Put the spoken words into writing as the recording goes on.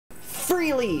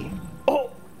Freely!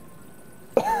 Oh!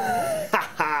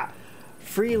 Haha!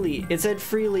 Freely. It said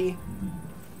freely.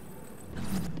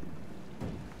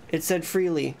 It said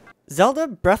freely. Zelda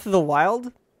Breath of the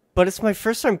Wild? But it's my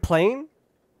first time playing?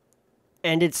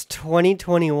 And it's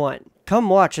 2021. Come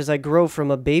watch as I grow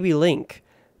from a baby Link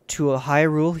to a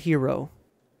Hyrule hero.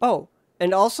 Oh,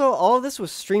 and also all of this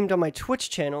was streamed on my Twitch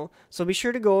channel, so be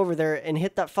sure to go over there and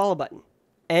hit that follow button.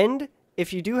 And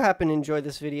if you do happen to enjoy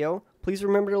this video, please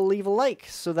remember to leave a like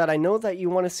so that I know that you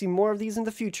want to see more of these in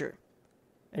the future.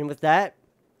 And with that,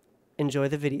 enjoy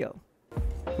the video.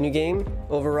 New game?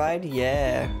 Override?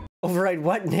 Yeah. Override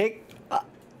what, Nick?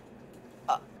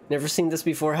 Never seen this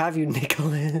before, have you,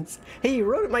 Nicholas? Hey, you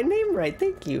wrote my name right,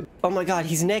 thank you. Oh my god,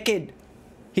 he's naked.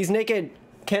 He's naked.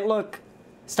 Can't look.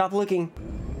 Stop looking.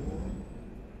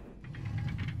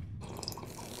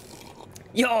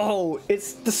 Yo,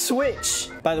 it's the Switch.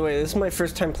 By the way, this is my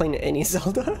first time playing any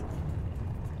Zelda.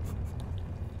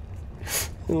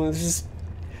 Let's just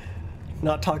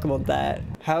not talk about that.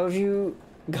 How have you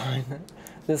gone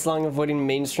this long avoiding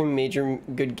mainstream major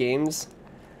good games?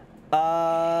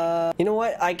 You know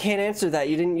what? I can't answer that.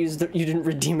 You didn't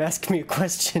redeem ask me a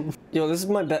question. Yo, this is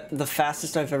the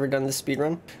fastest I've ever done this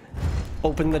speedrun.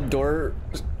 Open the door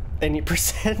any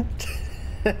percent.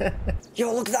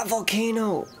 Yo, look at that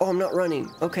volcano. Oh, I'm not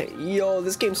running. Okay. Yo,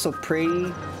 this game's so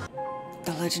pretty.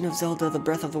 The Legend of Zelda, the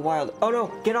Breath of the Wild. Oh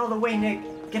no, get out of the way, Nick.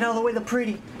 Get out of the way, the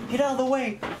pretty. Get out of the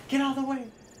way. Get out of the way.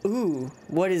 Ooh,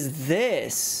 what is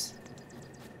this?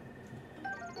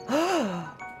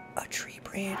 A tree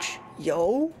branch.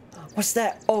 Yo, what's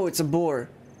that? Oh, it's a boar.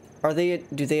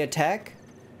 Do they attack?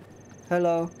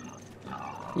 Hello.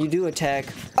 You do attack.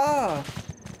 Ah!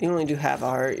 You only do half a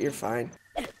heart, you're fine.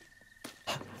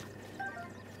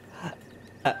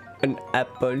 An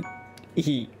apple.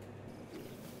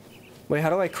 Wait, how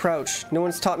do I crouch? No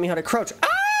one's taught me how to crouch.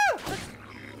 Ah!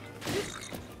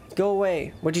 Go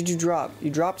away. What did you drop?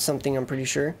 You dropped something, I'm pretty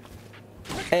sure.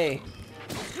 Hey.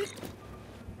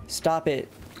 Stop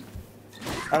it.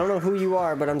 I don't know who you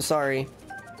are, but I'm sorry.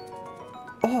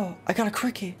 Oh, I got a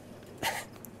cricket.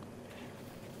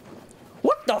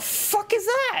 What the fuck is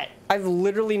that? I've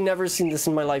literally never seen this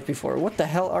in my life before. What the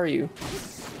hell are you?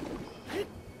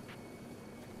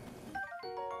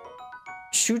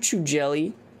 Choo-choo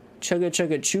jelly. Chugga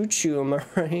chugga choo-choo, am I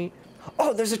right?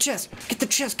 Oh, there's a chest. Get the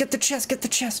chest, get the chest, get the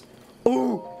chest.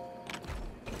 Ooh.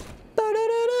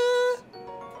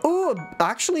 Da-da-da-da. Ooh,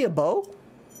 actually a bow?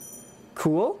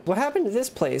 Cool. What happened to this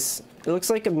place? It looks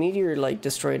like a meteor like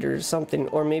destroyed it or something.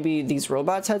 Or maybe these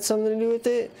robots had something to do with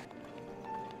it.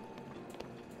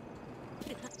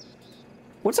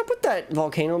 What's up with that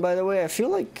volcano, by the way? I feel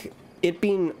like it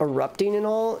being erupting and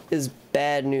all is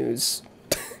bad news.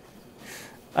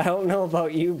 I don't know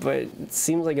about you, but it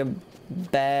seems like a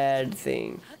bad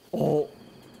thing. Oh.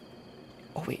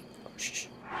 Oh, wait. Oh, shh.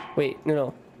 Wait,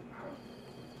 no.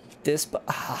 This,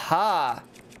 haha.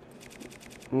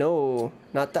 No,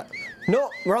 not that. No,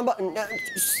 wrong button. No,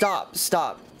 stop,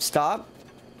 stop, stop.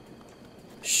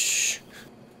 Shh.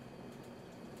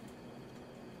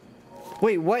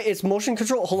 Wait, what? It's motion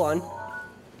control? Hold on.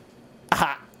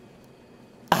 Aha.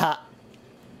 Aha.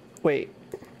 Wait.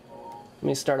 Let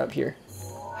me start up here.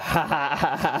 Ha ha ha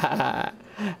ha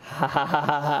ha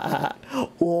ha ha.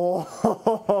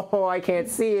 Whoa, I can't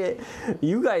see it.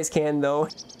 You guys can though.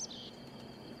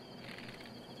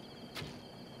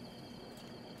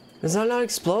 Does that not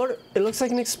explode? It looks like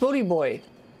an explodey boy.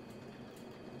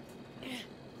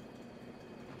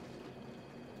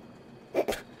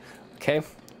 Okay,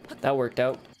 that worked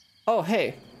out. Oh,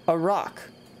 hey, a rock.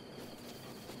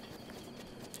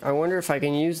 I wonder if I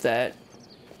can use that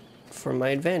for my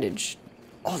advantage.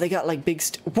 Oh, they got like big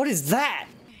what is that?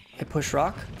 I push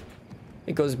rock.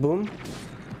 It goes boom.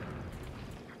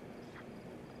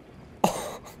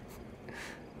 Oh.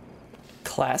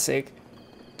 Classic.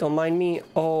 Don't mind me.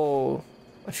 Oh,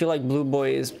 I feel like blue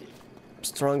boy is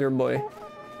stronger boy.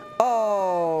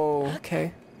 Oh,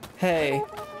 okay. Hey,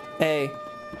 hey.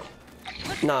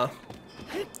 Nah,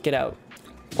 get out.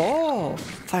 Oh,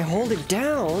 if I hold it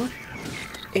down,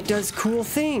 it does cool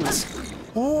things.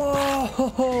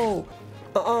 Whoa.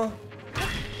 Oh,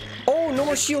 no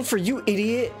more shield for you,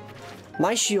 idiot.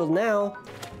 My shield now.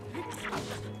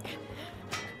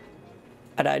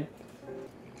 I died.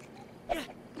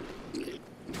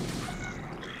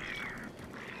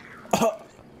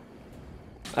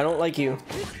 I don't like you.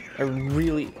 I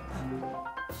really...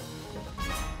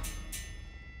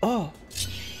 Oh!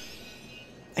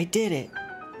 I did it.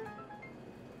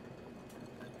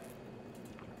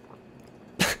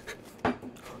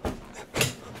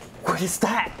 What is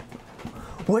that?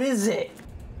 What is it?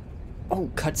 Oh,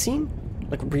 cutscene?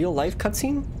 Like real life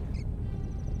cutscene?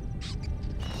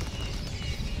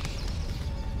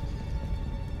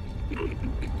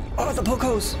 Oh, the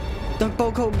Bocos! The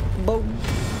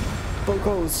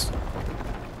Bocos.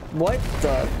 What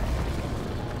the?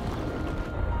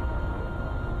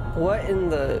 What in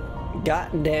the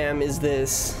goddamn is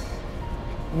this?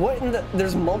 What in the?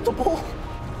 There's multiple?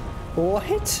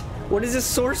 What? What is this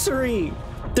sorcery?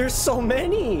 There's so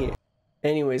many!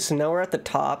 Anyway, so now we're at the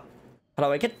top. How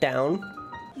do I get down?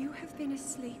 You have been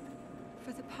asleep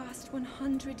for the past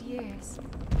 100 years.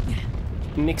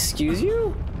 Excuse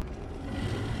you?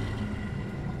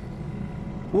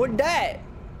 What that?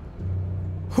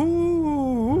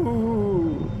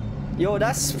 Who? Yo,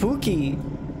 that's spooky.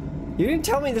 You didn't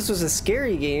tell me this was a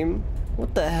scary game.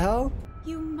 What the hell?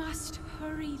 You must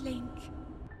hurry, Link.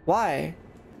 Why?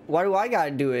 Why do I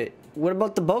gotta do it? What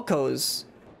about the Bocos?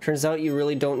 Turns out you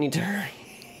really don't need to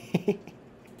hurry.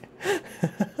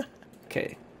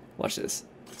 Okay, watch this.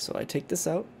 So I take this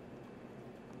out,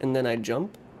 and then I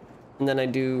jump, and then I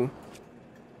do...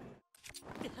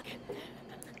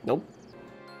 Nope.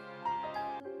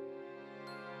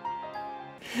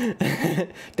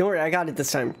 Don't worry, I got it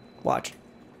this time. Watch.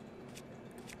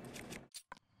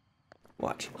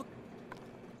 Watch.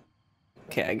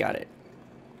 Okay, I got it.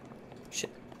 Shit.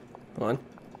 Hold on.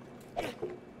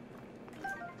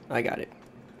 I got it.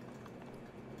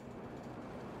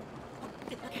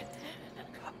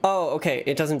 Oh, okay.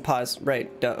 It doesn't pause. Right.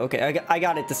 Duh. Okay, I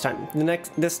got it this time.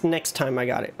 This next time I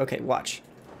got it. Okay, watch.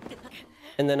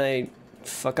 And then I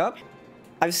fuck up.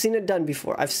 I've seen it done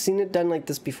before. I've seen it done like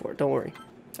this before. Don't worry.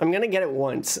 I'm gonna get it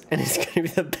once, and it's gonna be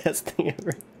the best thing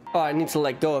ever. Oh, I need to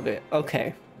let go of it.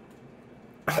 Okay.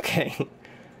 Okay.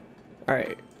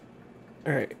 Alright.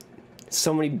 Alright.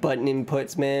 So many button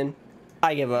inputs, man.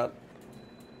 I give up.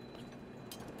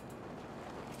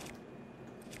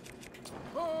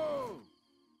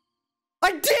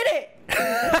 I did it!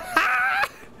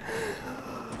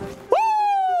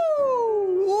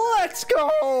 Woo! Let's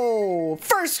go!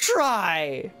 First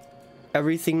try!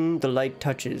 Everything the light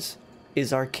touches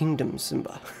is our kingdom,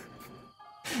 Simba.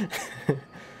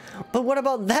 But what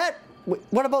about that?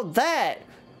 What about that?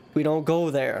 We don't go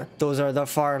there. Those are the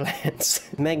far lands.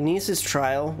 Magnesis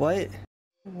trial. What?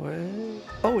 What?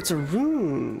 Oh, it's a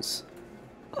runes.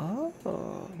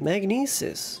 Oh,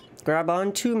 magnesis. Grab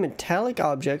onto metallic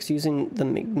objects using the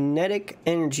magnetic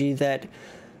energy that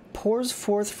pours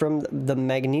forth from the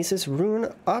magnesis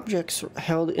rune. Objects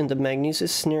held in the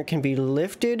magnesis snare can be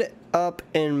lifted up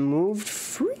and moved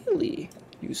freely,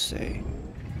 you say.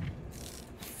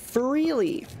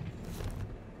 Freely.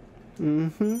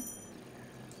 Mm-hmm.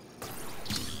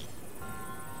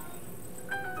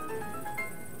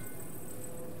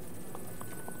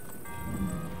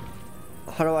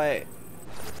 How do I...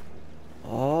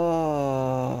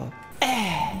 Oh.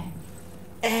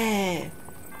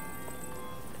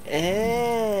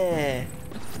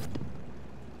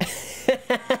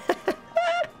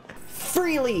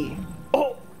 Freely.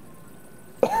 Oh.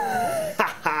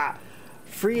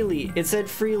 Freely. It said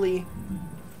freely.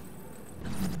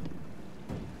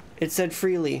 It said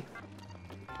freely.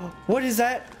 What is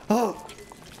that? Oh.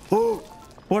 Oh.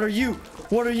 What are you?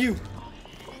 What are you?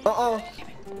 Uh-oh.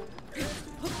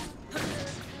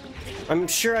 I'm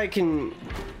sure I can,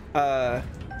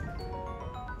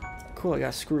 cool, I got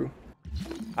a screw.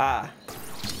 Ah.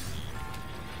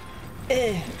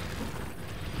 Eh.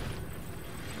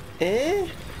 Eh?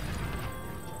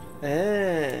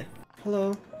 Eh.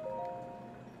 Hello.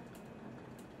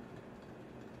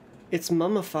 It's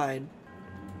mummified.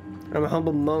 I'm a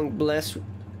humble monk, blessed.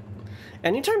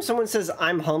 Anytime someone says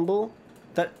I'm humble,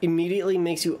 that immediately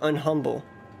makes you unhumble.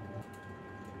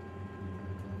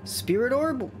 Spirit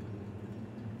orb?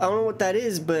 I don't know what that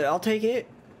is, but I'll take it.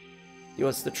 Yo,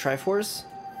 what's the Triforce?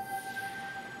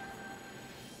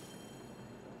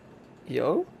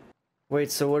 Yo?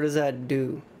 Wait, so what does that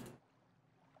do?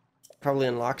 Probably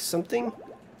unlocks something?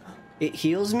 It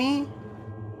heals me?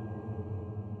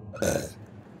 The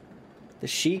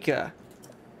Sheikah.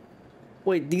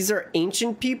 Wait, these are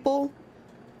ancient people?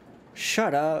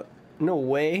 Shut up. No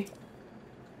way.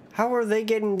 How are they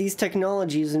getting these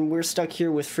technologies and we're stuck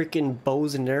here with freaking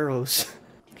bows and arrows?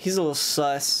 He's a little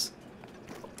sus.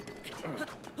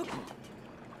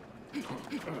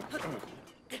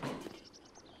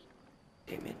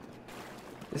 Damn it.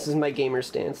 This is my gamer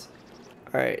stance.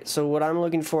 Alright, so what I'm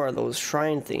looking for are those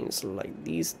shrine things, like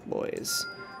these boys.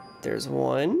 There's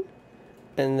one,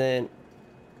 and then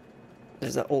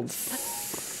there's that old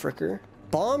fricker.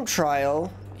 Bomb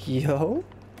trial. Yo.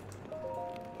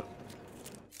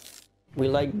 We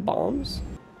like bombs?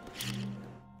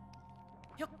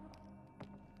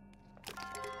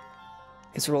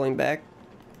 It's rolling back.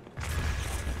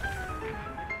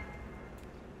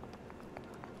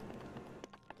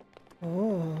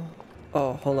 Oh.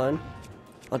 Oh, hold on.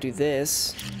 I'll do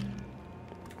this.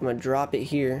 I'm gonna drop it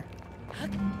here.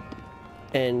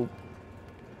 And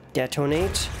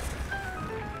detonate.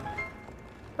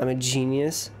 I'm a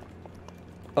genius.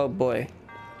 Oh boy.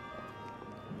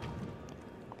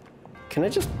 Can I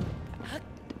just...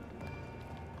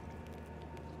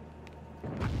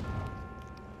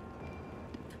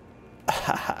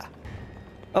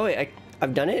 Oh wait,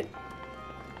 I've done it?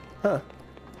 Huh.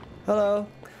 Hello.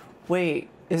 Wait,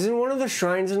 isn't one of the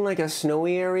shrines in like a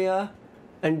snowy area?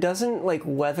 And doesn't like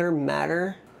weather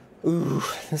matter? Ooh,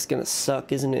 this is gonna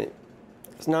suck, isn't it?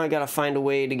 Because now I gotta find a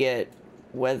way to get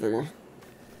weather.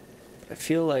 I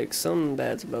feel like something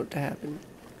bad's about to happen.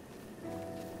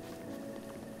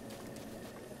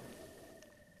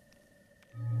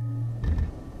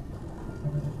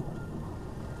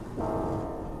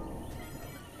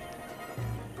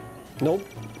 Nope.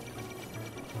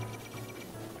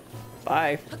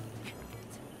 Bye.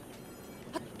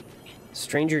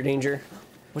 Stranger danger.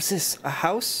 What's this? A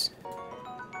house?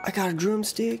 I got a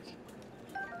drumstick.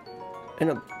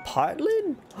 And a pot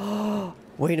lid? Oh,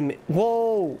 wait a minute.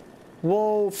 Whoa!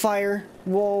 Whoa, fire.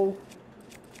 Whoa.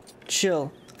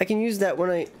 Chill. I can use that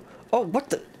when I... Oh, what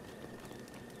the...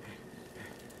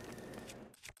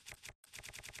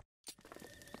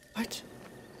 What?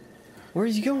 Where are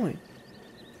you going?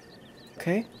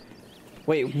 Okay.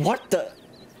 Wait, what the...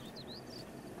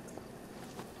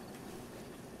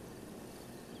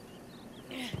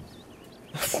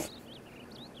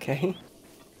 Okay.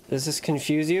 Does this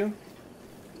confuse you?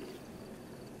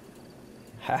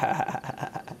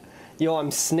 Yo,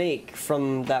 I'm Snake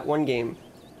from that one game.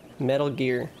 Metal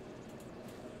Gear.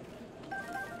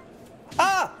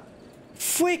 Ah!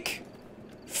 Fwick!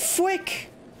 Fwick!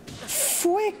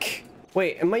 Fwick!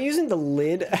 Wait, am I using the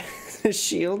lid as a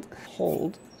shield?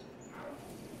 Hold.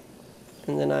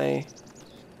 And then I...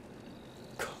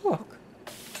 cook.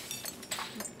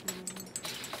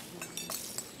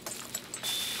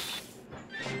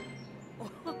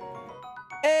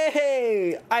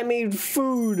 Hey! I made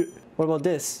food! What about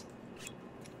this?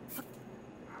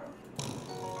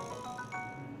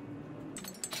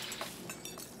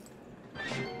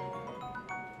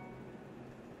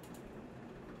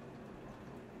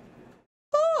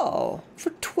 Oh, for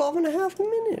 12.5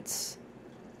 minutes.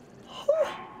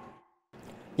 Huh.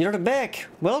 You're back.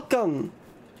 Welcome.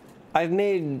 I've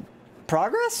made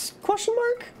progress? Question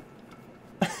mark?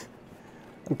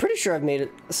 I'm pretty sure I've made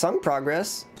some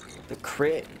progress. The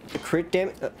crit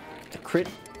damage, the crit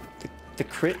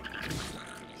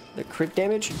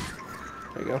damage.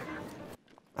 There you go.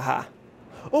 Aha.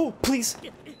 Oh, please.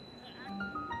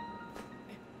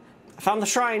 I found the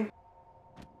shrine.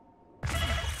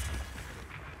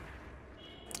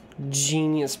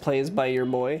 Genius plays by your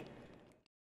boy.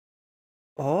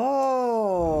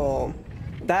 Oh,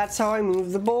 that's how I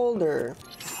move the boulder.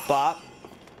 Bop.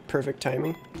 Perfect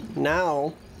timing.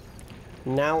 Now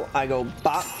I go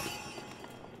bop.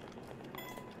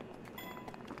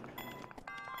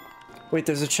 Wait,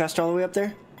 there's a chest all the way up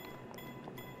there?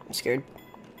 I'm scared.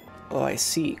 Oh, I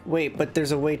see. Wait, but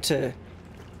there's a way to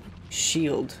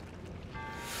shield.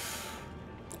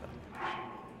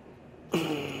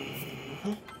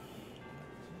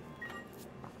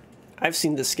 I've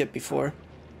seen this skip before.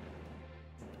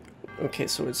 Okay,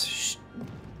 so it's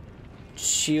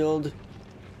shield,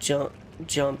 jump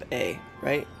A,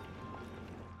 right?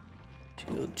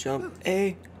 Shield, jump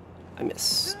A. I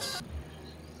missed.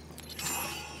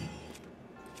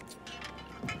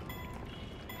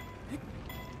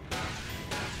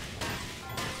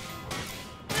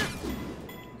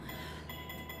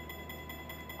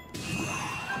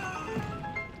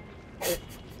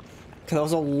 That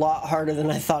was a lot harder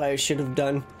than I thought I should have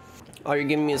done. Oh, you're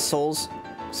giving me a souls?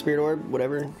 Spirit orb?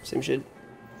 Whatever. Same shit.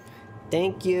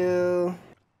 Thank you.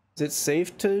 Is it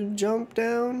safe to jump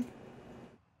down?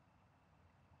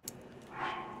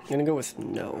 I'm gonna go with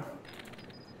no.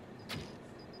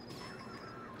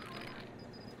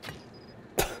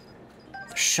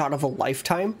 Shot of a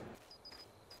lifetime?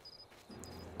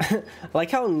 I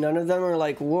like how none of them are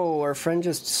like, whoa, our friend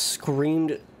just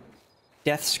screamed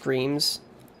death screams.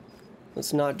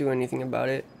 Let's not do anything about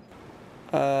it.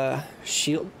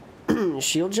 Shield...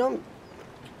 shield jump?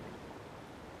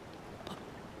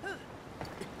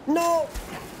 No!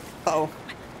 Uh-oh.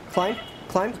 Climb?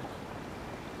 Climb?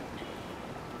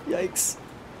 Yikes.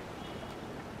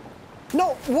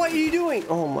 No! What are you doing?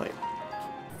 Oh my...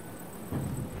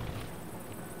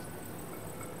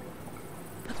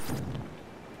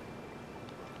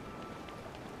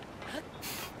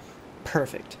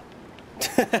 Perfect.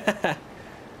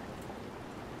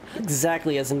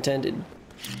 Exactly as intended.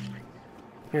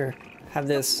 Here, have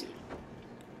this.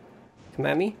 Come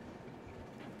at me.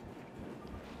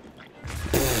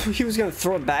 He was gonna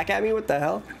throw it back at me? What the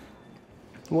hell?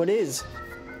 What is?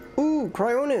 Ooh,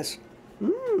 Cryonis.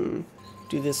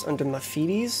 Do this under my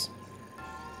feeties.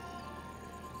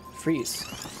 Freeze.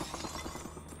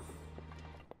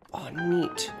 Oh,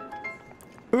 neat.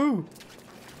 Ooh.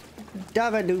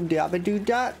 Dabba-doo, dabba-doo,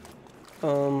 dot.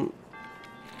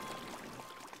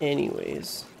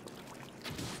 Anyways.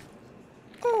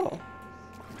 Oh.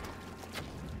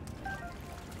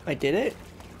 I did it?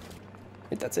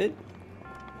 Wait, that's it?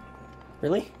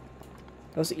 Really?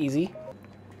 That was easy.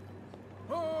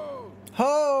 Ho!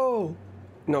 Ho!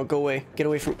 No, go away. Get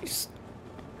away from me.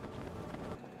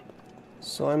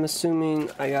 So I'm assuming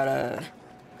I gotta...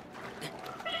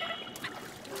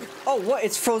 Oh, what?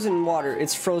 It's frozen water.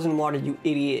 It's frozen water, you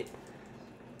idiot.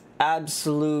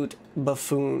 Absolute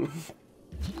buffoon.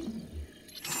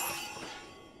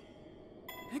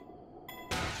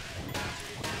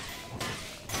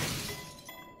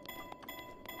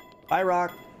 Bye,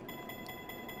 Rock.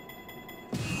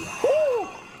 Woo!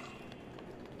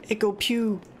 It go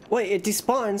pew. Wait, it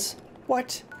despawns.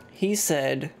 What? He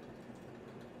said...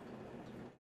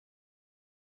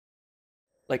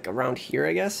 Like around here,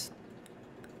 I guess?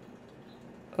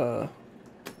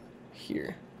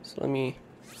 Here. So let me...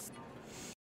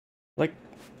 Like,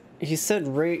 he said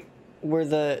right where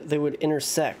they would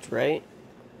intersect, right?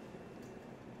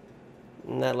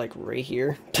 Isn't that like right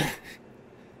here?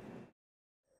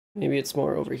 Maybe it's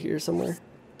more over here somewhere.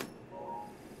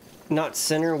 Not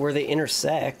center where they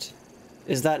intersect.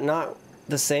 Is that not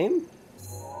the same?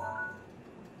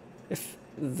 If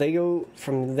they go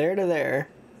from there to there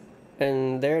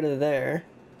and there to there.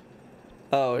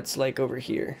 Oh, it's like over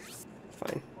here.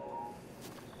 Fine.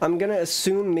 I'm gonna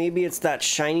assume maybe it's that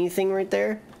shiny thing right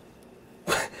there.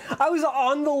 I was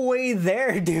on the way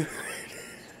there, dude.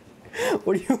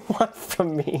 What do you want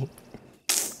from me?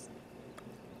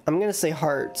 I'm gonna say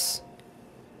hearts.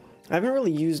 I haven't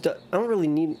really used... I don't really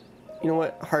need... You know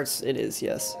what? Hearts it is,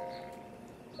 yes.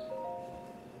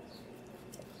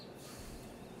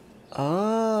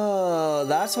 Oh,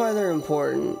 that's why they're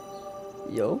important.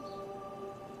 Yo.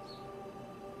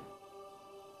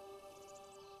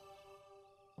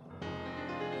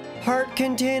 Heart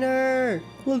container!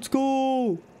 Let's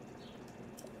go!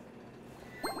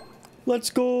 Let's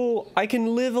go! I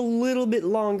can live a little bit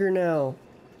longer now.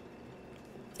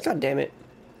 God damn it.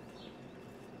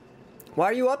 Why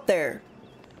are you up there?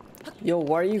 Yo,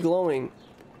 why are you glowing?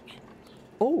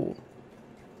 Oh.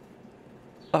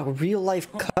 A real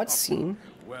life cutscene?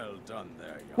 Well done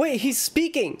there, young. Wait, he's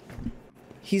speaking!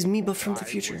 He's me, but from the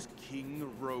future. I was King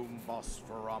Rome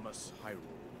Bosphoramus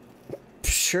Hyrule.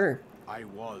 Sure. I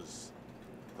was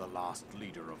the last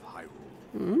leader of Hyrule.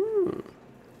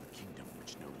 A kingdom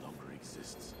which no longer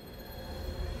exists.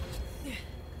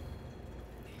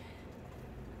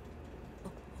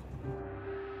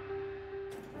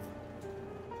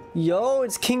 Yo,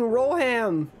 it's King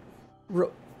Roham!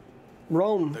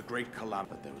 Rome. The great calamity,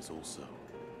 but there was also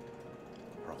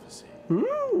prophecy.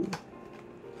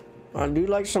 I do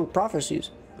like some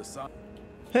prophecies. The sun.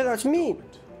 Hey, that's me!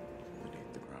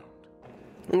 Beneath the ground.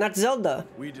 And that's Zelda.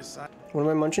 We decided What am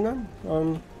I munching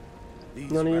on? these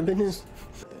None of your remnants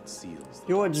business. that seals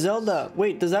the Yo, it's Zelda.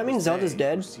 Wait, does that mean darkness. Zelda's They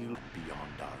dead? were sealed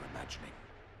beyond our imagining.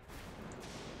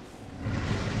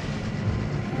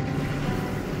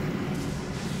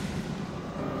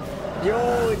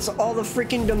 Yo, it's all the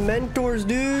freaking Dementors,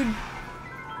 dude.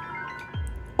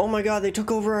 Oh my god, they took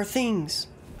over our things.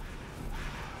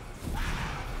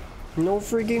 No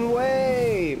freaking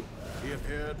way. He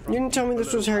appeared You from didn't tell me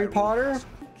this was Harry Potter?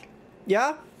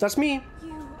 Yeah, that's me.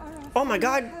 You are our Oh my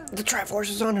god, final hope. the Triforce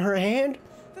is on her hand.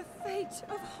 The fate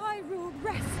of Hyrule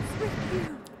rests with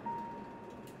you.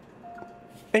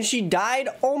 And she died?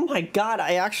 Oh my god,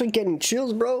 I actually getting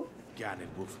chills, bro. Ganon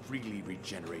will freely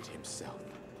regenerate himself,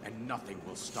 and nothing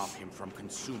will stop him from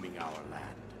consuming our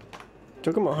land.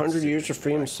 Took him 100 years to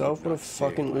free himself. What a Not save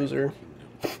fucking my loser.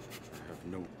 kingdom. I have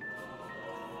no.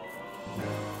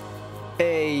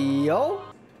 Hey, yo.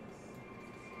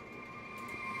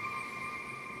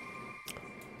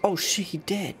 Oh shit, he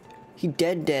dead. He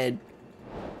dead.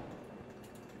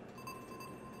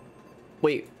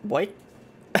 Wait, what?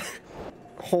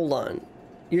 Hold on.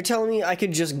 You're telling me I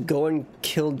could just go and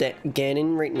kill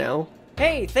Ganon right now?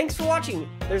 Hey, thanks for watching.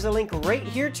 There's a link right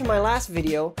here to my last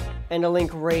video, and a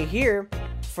link right here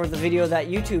for the video that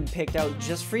YouTube picked out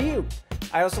just for you.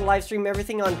 I also live stream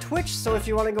everything on Twitch, so if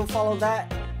you want to go follow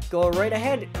that, go right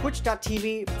ahead,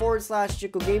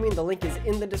 twitch.tv/Jckle Gaming. The link is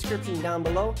in the description down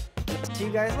below. And I'll see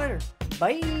you guys later.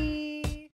 Bye!